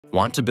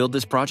Want to build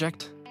this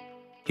project?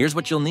 Here's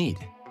what you'll need.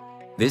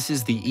 This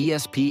is the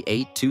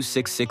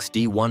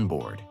ESP8266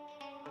 board.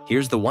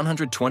 Here's the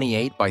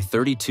 128 by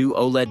 32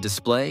 OLED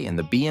display and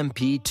the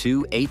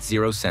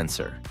BMP280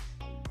 sensor.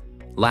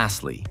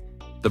 Lastly,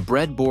 the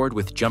breadboard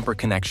with jumper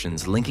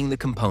connections linking the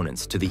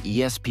components to the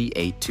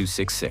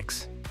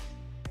ESP8266.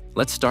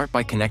 Let's start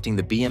by connecting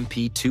the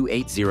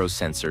BMP280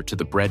 sensor to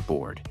the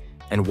breadboard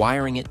and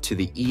wiring it to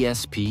the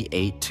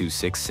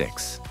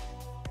ESP8266.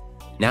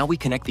 Now we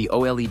connect the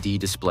OLED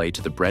display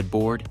to the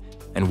breadboard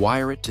and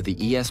wire it to the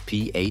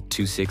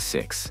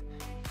ESP8266.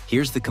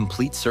 Here's the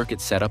complete circuit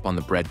setup on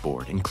the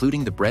breadboard,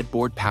 including the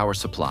breadboard power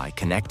supply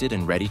connected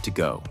and ready to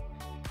go.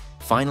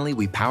 Finally,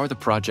 we power the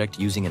project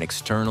using an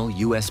external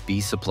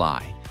USB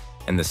supply,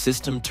 and the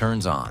system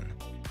turns on.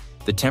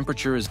 The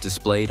temperature is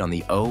displayed on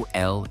the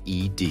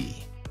OLED.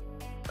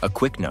 A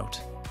quick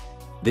note: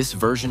 this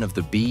version of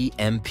the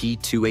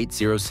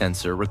BMP280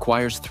 sensor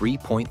requires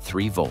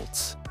 3.3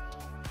 volts.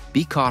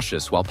 Be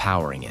cautious while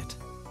powering it.